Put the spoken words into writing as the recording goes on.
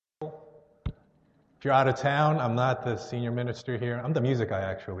If you're out of town, I'm not the senior minister here. I'm the music guy,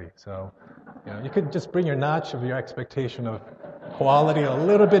 actually. So, you could just bring your notch of your expectation of quality a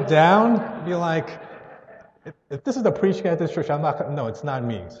little bit down. Be like, if this is the preaching at this church, no, it's not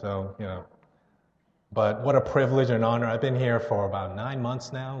me. So, But what a privilege and honor. I've been here for about 9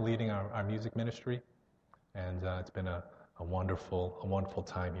 months now, leading our music ministry. And it's been a wonderful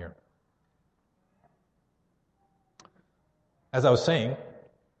time here. As I was saying,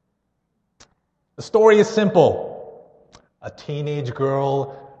 the story is simple. A teenage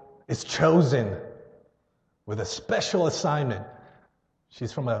girl is chosen with a special assignment.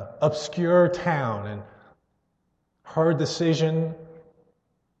 She's from an obscure town, and her decision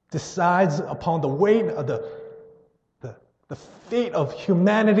decides upon the weight of the fate of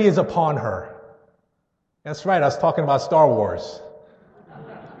humanity is upon her. That's right, I was talking about Star Wars,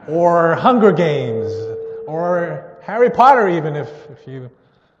 or Hunger Games, or Harry Potter even, if you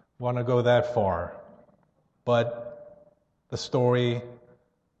want to go that far. But the story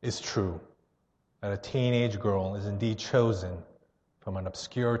is true, that a teenage girl is indeed chosen from an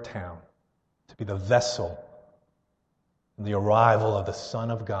obscure town to be the vessel in the arrival of the Son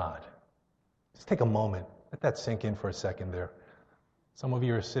of God. Just take a moment. Let that sink in for a second there. Some of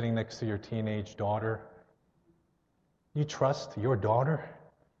you are sitting next to your teenage daughter. You trust your daughter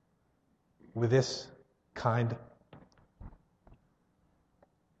with this kind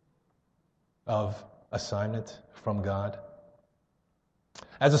of assignment from God?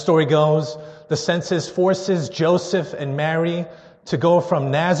 As the story goes, the census forces Joseph and Mary to go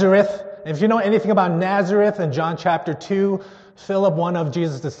from Nazareth. And if you know anything about Nazareth, in John chapter 2, Philip, one of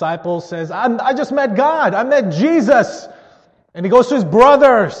Jesus' disciples, says, I just met God. I met Jesus. And he goes to his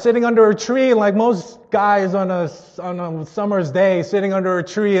brother sitting under a tree, like most guys on a summer's day, sitting under a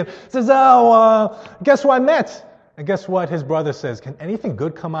tree, and says, guess who I met? And guess what his brother says? Can anything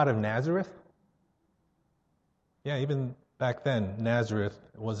good come out of Nazareth? Yeah, even back then, Nazareth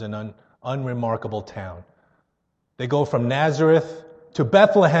was an unremarkable town. They go from Nazareth to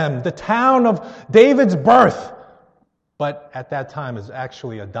Bethlehem, the town of David's birth. But at that time, it was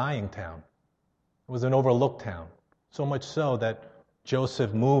actually a dying town. It was an overlooked town. So much so that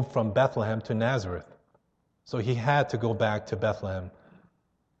Joseph moved from Bethlehem to Nazareth. So he had to go back to Bethlehem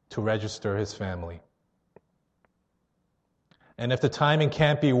to register his family. And if the timing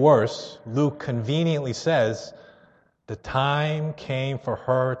can't be worse, Luke conveniently says, the time came for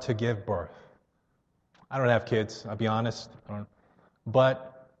her to give birth. I don't have kids, I'll be honest.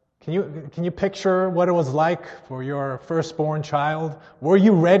 But can you picture what it was like for your firstborn child? Were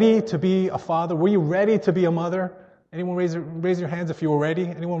you ready to be a father? Were you ready to be a mother? Anyone raise your hands if you were ready?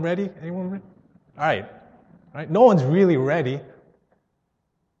 Anyone ready? Anyone ready? All right. No one's really ready.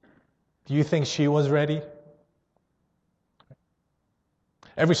 Do you think she was ready?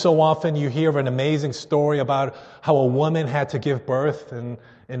 Every so often you hear of an amazing story about how a woman had to give birth in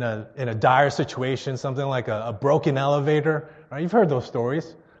a dire situation, something like a broken elevator. Right? You've heard those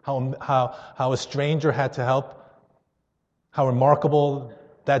stories. How a stranger had to help. How remarkable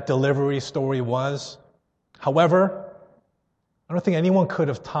that delivery story was. However, I don't think anyone could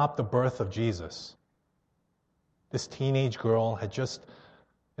have topped the birth of Jesus. This teenage girl had just,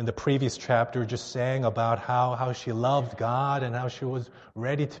 in the previous chapter, just sang about how she loved God and how she was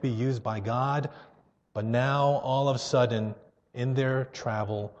ready to be used by God. But now, all of a sudden, in their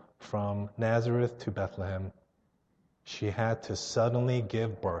travel from Nazareth to Bethlehem, she had to suddenly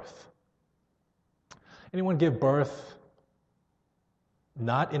give birth. Anyone give birth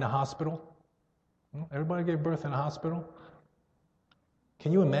not in a hospital? Everybody gave birth in a hospital?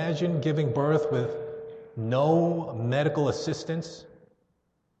 Can you imagine giving birth with no medical assistance?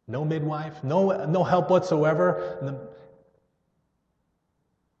 No midwife, no help whatsoever.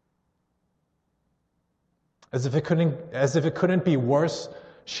 As if it couldn't be worse,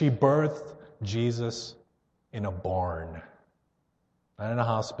 she birthed Jesus in a barn. Not in a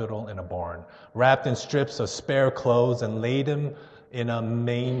hospital, in a barn. Wrapped in strips of spare clothes and laid him in a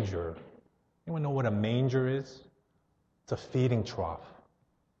manger. Anyone know what a manger is? It's a feeding trough.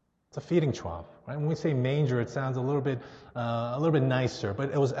 It's a feeding trough. Right? When we say manger, it sounds a little bit nicer,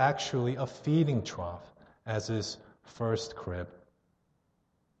 but it was actually a feeding trough as his first crib.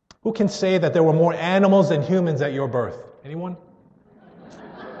 Who can say that there were more animals than humans at your birth? Anyone?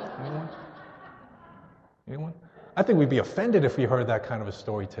 Anyone? I think we'd be offended if we heard that kind of a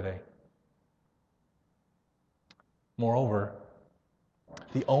story today. Moreover,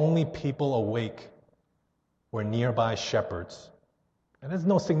 the only people awake were nearby shepherds. And there's a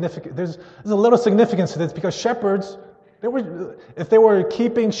little significance to this because shepherds, if they were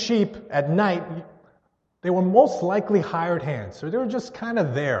keeping sheep at night, they were most likely hired hands. So they were just kind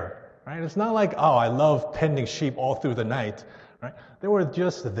of there. right? It's not like, oh, I love tending sheep all through the night, right? They were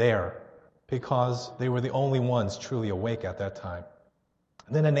just there because they were the only ones truly awake at that time.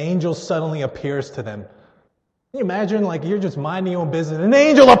 And then an angel suddenly appears to them. Can you imagine, like, you're just minding your own business, and an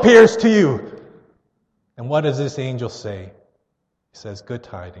angel appears to you. And what does this angel say? He says, good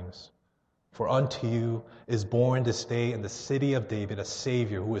tidings. For unto you is born this day in the city of David a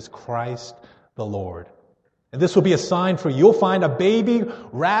Savior who is Christ the Lord. And this will be a sign for you. You'll find a baby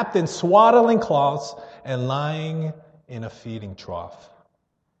wrapped in swaddling cloths and lying in a feeding trough.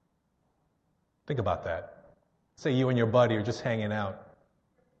 Think about that. Say you and your buddy are just hanging out,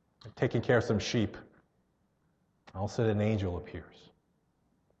 taking care of some sheep. All of a sudden an angel appears.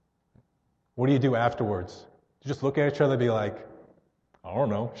 What do you do afterwards? You just look at each other and be like, I don't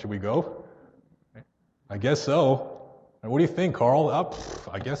know, should we go? I guess so. What do you think, Carl?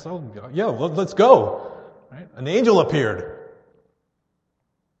 I guess so. Yeah, let's go. Right? An angel appeared.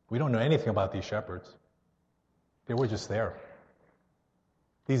 We don't know anything about these shepherds. They were just there.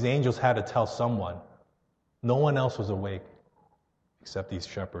 These angels had to tell someone. No one else was awake except these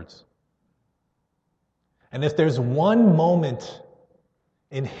shepherds. And if there's one moment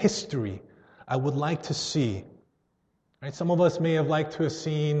in history I would like to see, right? Some of us may have liked to have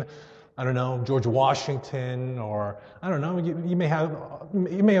seen, I don't know, George Washington, or I don't know, you may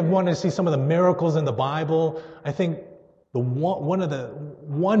have wanted to see some of the miracles in the Bible. I think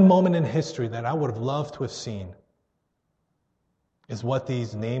one moment in history that I would have loved to have seen is what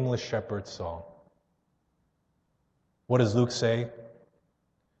these nameless shepherds saw. What does Luke say?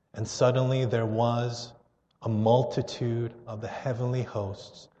 And suddenly there was a multitude of the heavenly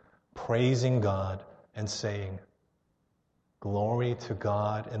hosts praising God and saying, glory to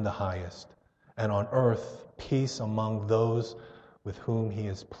God in the highest, and on earth peace among those with whom he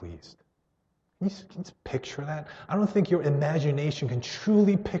is pleased. Can you picture that? I don't think your imagination can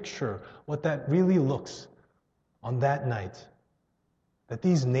truly picture what that really looks on that night. That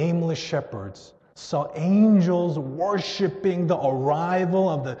these nameless shepherds saw angels worshiping the arrival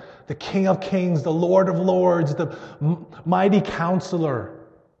of the King of Kings, the Lord of Lords, the mighty counselor,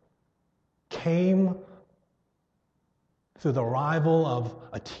 came through the arrival of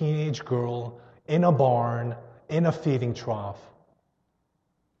a teenage girl in a barn, in a feeding trough.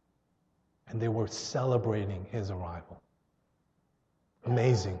 And they were celebrating his arrival.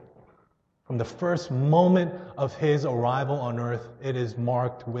 Amazing. From the first moment of his arrival on earth, it is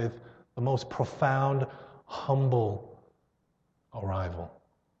marked with the most profound, humble arrival.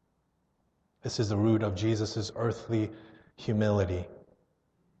 This is the root of Jesus' earthly humility.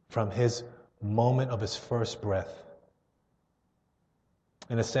 From his moment of his first breath.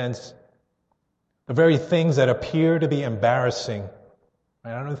 In a sense, the very things that appear to be embarrassing.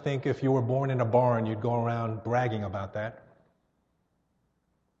 And I don't think if you were born in a barn, you'd go around bragging about that.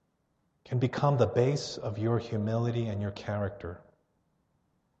 Can become the base of your humility and your character.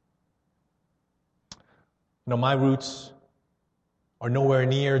 You know, my roots are nowhere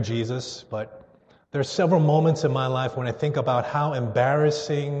near Jesus, but there are several moments in my life when I think about how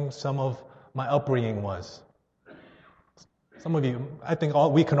embarrassing some of my upbringing was. Some of you, I think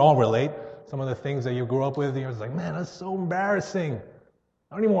we can all relate. Some of the things that you grew up with, you're just like, man, that's so embarrassing.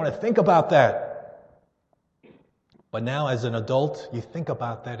 I don't even want to think about that. But now as an adult, you think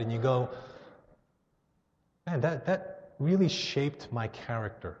about that and you go, man, that really shaped my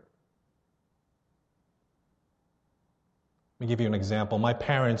character. Let me give you an example. My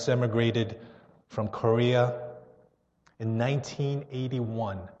parents emigrated from Korea in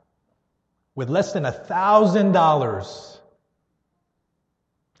 1981 with less than $1,000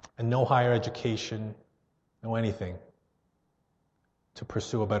 and no higher education, no anything to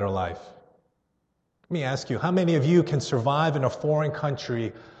pursue a better life. Let me ask you, how many of you can survive in a foreign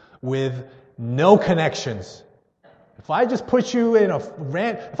country with no connections? If I just put you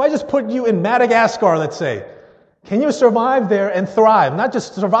in Madagascar, let's say, can you survive there and thrive? Not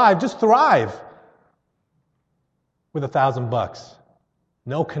just survive, just thrive with $1,000.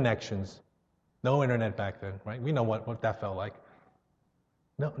 No connections, no internet back then, right? We know what that felt like.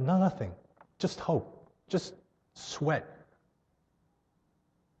 No, nothing. Just hope. Just sweat.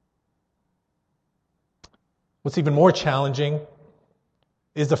 What's even more challenging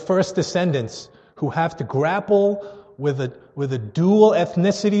is the first descendants who have to grapple with the dual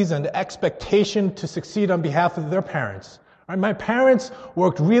ethnicities and the expectation to succeed on behalf of their parents. Right? My parents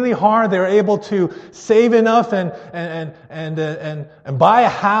worked really hard. They were able to save enough and buy a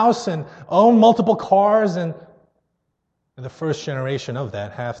house and own multiple cars, and the first generation of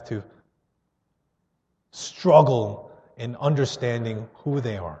that have to struggle in understanding who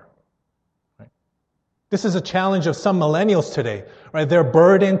they are. Right? This is a challenge of some millennials today, right? They're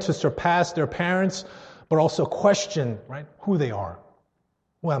burdened to surpass their parents, but also question, right, who they are.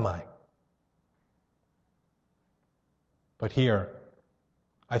 Who am I? But here,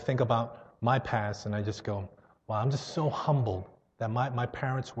 I think about my past and I just go, wow, I'm just so humbled that my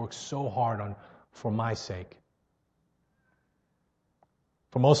parents worked so hard for my sake.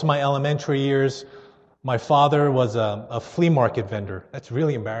 For most of my elementary years, my father was a flea market vendor. That's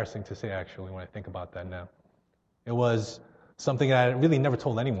really embarrassing to say, actually, when I think about that now. It was something that I really never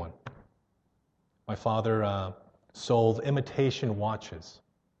told anyone. My father sold imitation watches,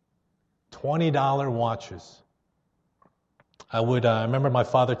 $20 watches. I remember my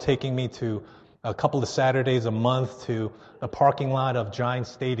father taking me to a couple of Saturdays a month to the parking lot of Giant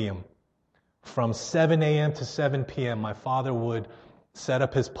Stadium. From 7 a.m. to 7 p.m., my father would set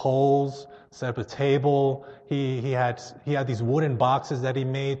up his poles, set up a table. He had these wooden boxes that he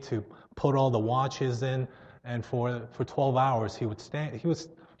made to put all the watches in, and for 12 hours he would just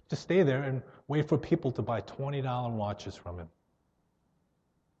stay there and wait for people to buy $20 watches from him.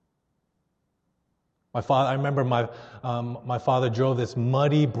 I remember my father drove this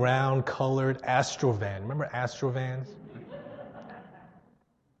muddy brown colored Astrovan. Remember Astrovans?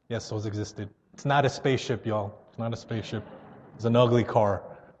 Yes, those existed. It's not a spaceship, y'all. It's not a spaceship. It's an ugly car.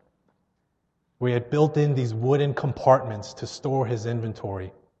 We had built in these wooden compartments to store his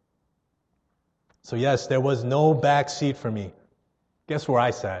inventory. So yes, there was no back seat for me. Guess where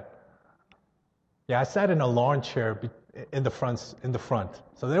I sat? Yeah, I sat in a lawn chair in the front.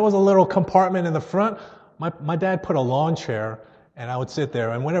 So there was a little compartment in the front. My dad put a lawn chair, and I would sit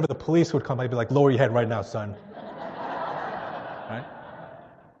there. And whenever the police would come, I'd be like, "Lower your head right now, son." Right?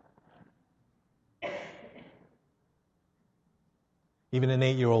 Even an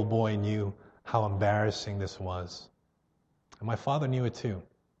 8-year-old boy knew how embarrassing this was. And my father knew it too.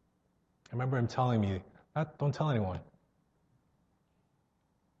 I remember him telling me, "Don't tell anyone."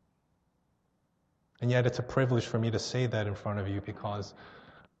 And yet it's a privilege for me to say that in front of you, because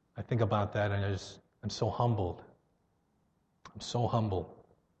I think about that and I'm so humbled. I'm so humbled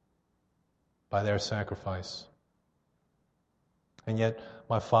by their sacrifice. And yet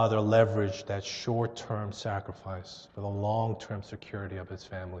my father leveraged that short-term sacrifice for the long-term security of his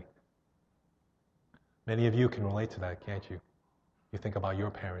family. Many of you can relate to that, can't you? You think about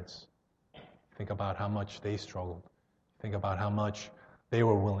your parents. Think about how much they struggled. Think about how much they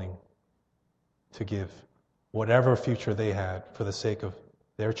were willing to give whatever future they had for the sake of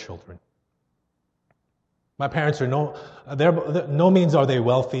their children. My parents are no means are they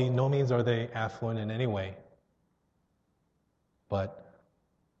wealthy, no means are they affluent in any way. But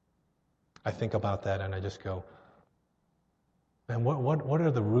I think about that and I just go, man, what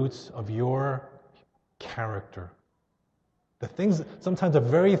are the roots of your character? The things, sometimes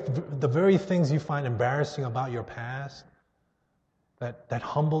the very things you find embarrassing about your past, that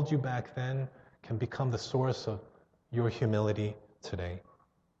humbled you back then, can become the source of your humility today.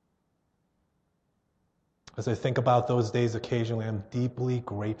 As I think about those days occasionally, I'm deeply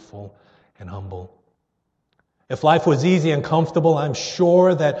grateful and humble. If life was easy and comfortable, I'm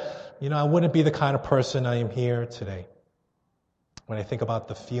sure that, I wouldn't be the kind of person I am here today. When I think about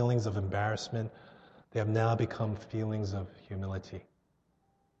the feelings of embarrassment, they have now become feelings of humility.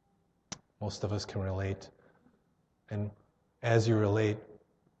 Most of us can relate. And as you relate,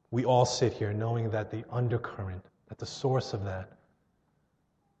 we all sit here knowing that the undercurrent, that the source of that,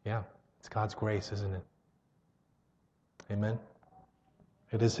 it's God's grace, isn't it? Amen?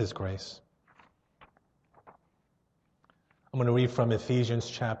 It is His grace. I'm going to read from Ephesians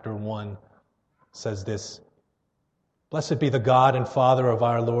chapter 1. It says this: "Blessed be the God and Father of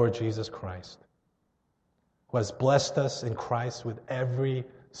our Lord Jesus Christ, who has blessed us in Christ with every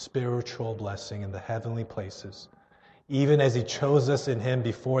spiritual blessing in the heavenly places, even as He chose us in Him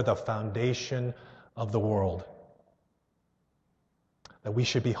before the foundation of the world, that we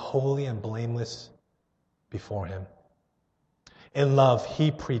should be holy and blameless before Him. In love,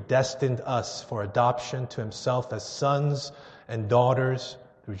 He predestined us for adoption to Himself as sons and daughters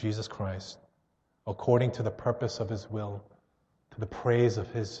through Jesus Christ, according to the purpose of His will, to the praise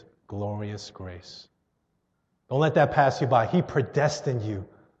of His glorious grace." Don't let that pass you by. He predestined you.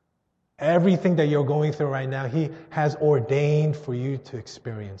 Everything that you're going through right now, He has ordained for you to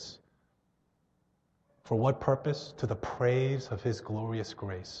experience. For what purpose? To the praise of His glorious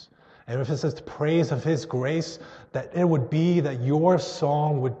grace. And if it says the praise of His grace, that it would be that your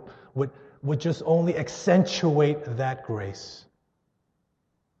song would just only accentuate that grace.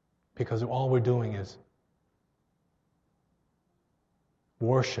 Because all we're doing is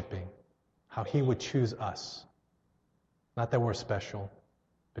worshiping how He would choose us. Not that we're special,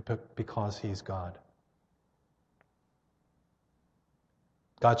 but because He's God.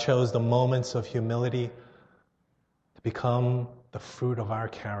 God chose the moments of humility to become the fruit of our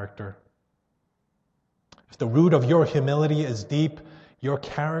character. If the root of your humility is deep, your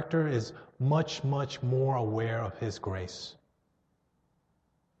character is much, much more aware of His grace.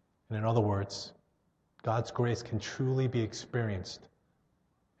 And in other words, God's grace can truly be experienced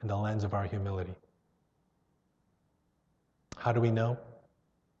in the lens of our humility. How do we know?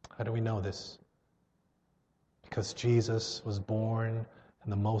 How do we know this? Because Jesus was born in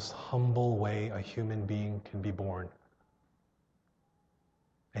the most humble way a human being can be born.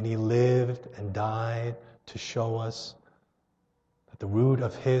 And He lived and died to show us that the root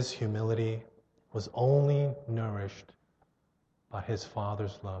of His humility was only nourished by His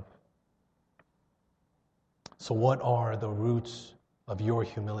Father's love. So what are the roots of your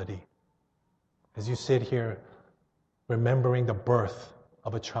humility? As you sit here remembering the birth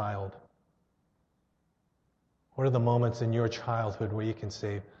of a child, what are the moments in your childhood where you can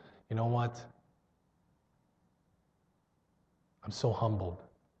say, you know what? I'm so humbled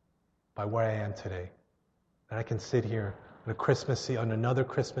by where I am today that I can sit here on another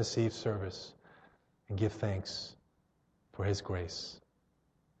Christmas Eve service and give thanks for His grace.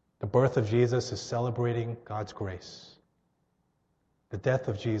 The birth of Jesus is celebrating God's grace. The death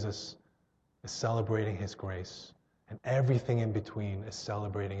of Jesus is celebrating His grace. And everything in between is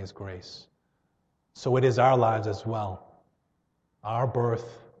celebrating His grace. So it is our lives as well. Our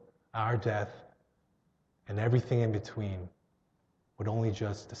birth, our death, and everything in between would only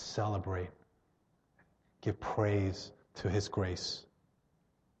just to celebrate, give praise to His grace.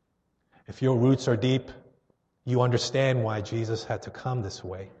 If your roots are deep, you understand why Jesus had to come this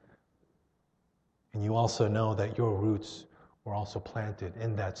way. And you also know that your roots were also planted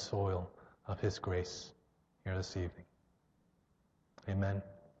in that soil of His grace here this evening. Amen.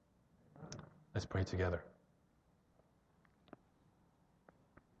 Let's pray together.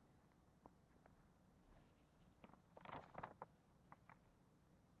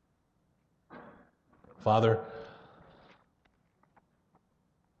 Father,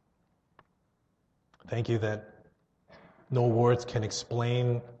 thank You that no words can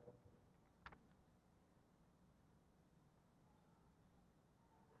explain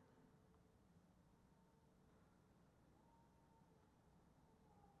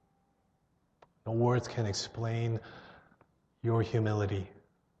no words can explain Your humility.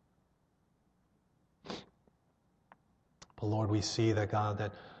 But Lord, we see that, God,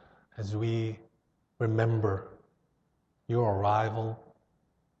 that as we remember Your arrival,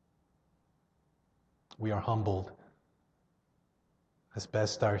 we are humbled as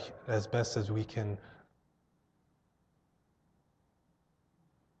best as we can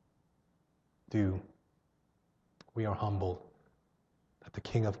do. We are humbled that the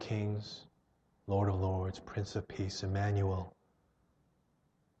King of Kings, Lord of Lords, Prince of Peace, Emmanuel,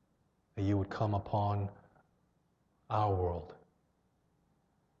 that You would come upon our world,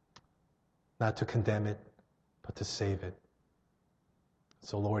 not to condemn it, but to save it.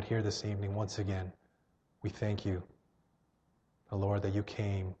 So Lord, here this evening, once again, we thank You, the Lord, that You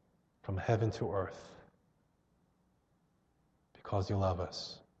came from heaven to earth because You love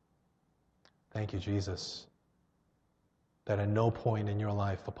us. Thank You, Jesus, that at no point in Your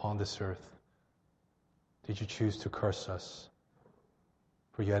life upon this earth did You choose to curse us,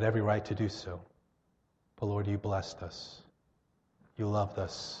 for You had every right to do so. But Lord, You blessed us. You loved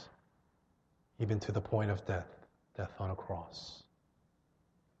us, even to the point of death on a cross.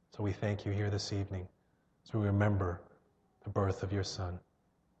 So we thank You here this evening as we remember the birth of Your Son.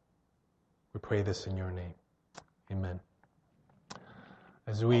 We pray this in Your name. Amen.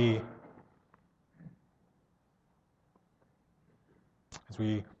 As we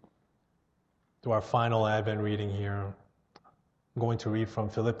do our final Advent reading here, I'm going to read from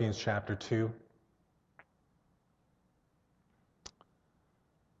Philippians chapter 2.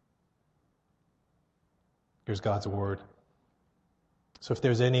 Here's God's word. So if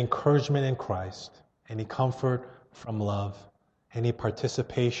there's any encouragement in Christ, any comfort from love, any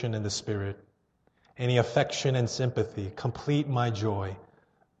participation in the Spirit, any affection and sympathy, complete my joy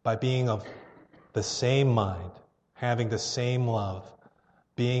by being of the same mind, having the same love,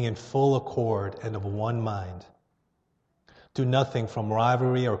 being in full accord and of one mind. Do nothing from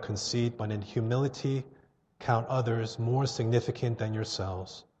rivalry or conceit, but in humility count others more significant than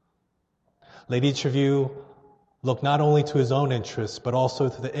yourselves. Let each of you look not only to his own interests, but also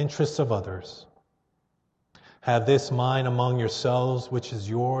to the interests of others. Have this mind among yourselves, which is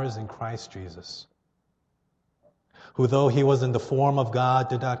yours in Christ Jesus, who, though He was in the form of God,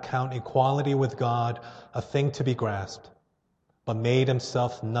 did not count equality with God a thing to be grasped, but made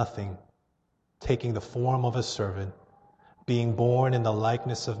Himself nothing, taking the form of a servant, being born in the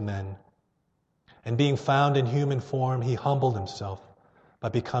likeness of men. And being found in human form, he humbled himself by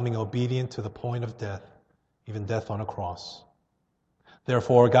becoming obedient to the point of death, even death on a cross.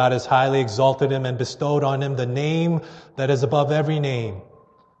 Therefore, God has highly exalted him and bestowed on him the name that is above every name,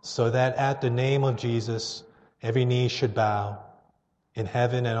 so that at the name of Jesus, every knee should bow in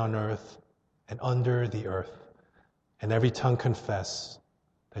heaven and on earth and under the earth, and every tongue confess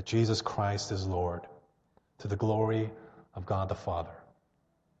that Jesus Christ is Lord, to the glory of God the Father.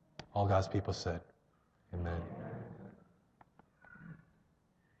 All God's people said, Amen.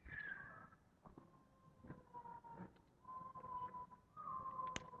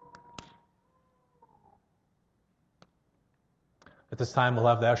 At this time, we'll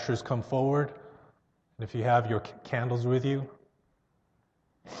have the ushers come forward. And if you have your candles with you,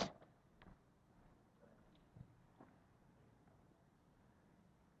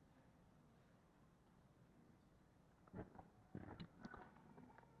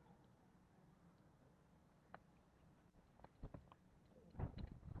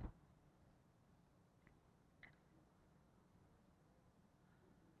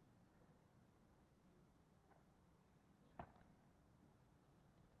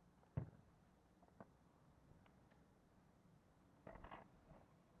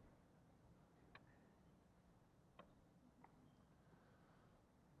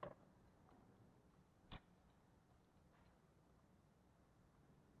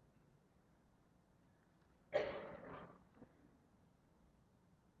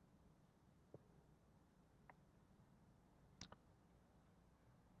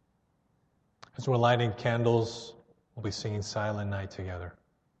 as we're lighting candles, we'll be singing Silent Night together.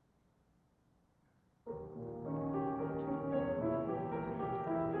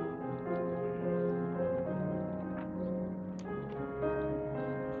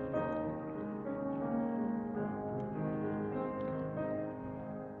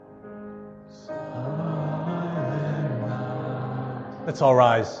 Let's all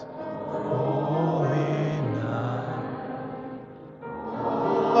rise.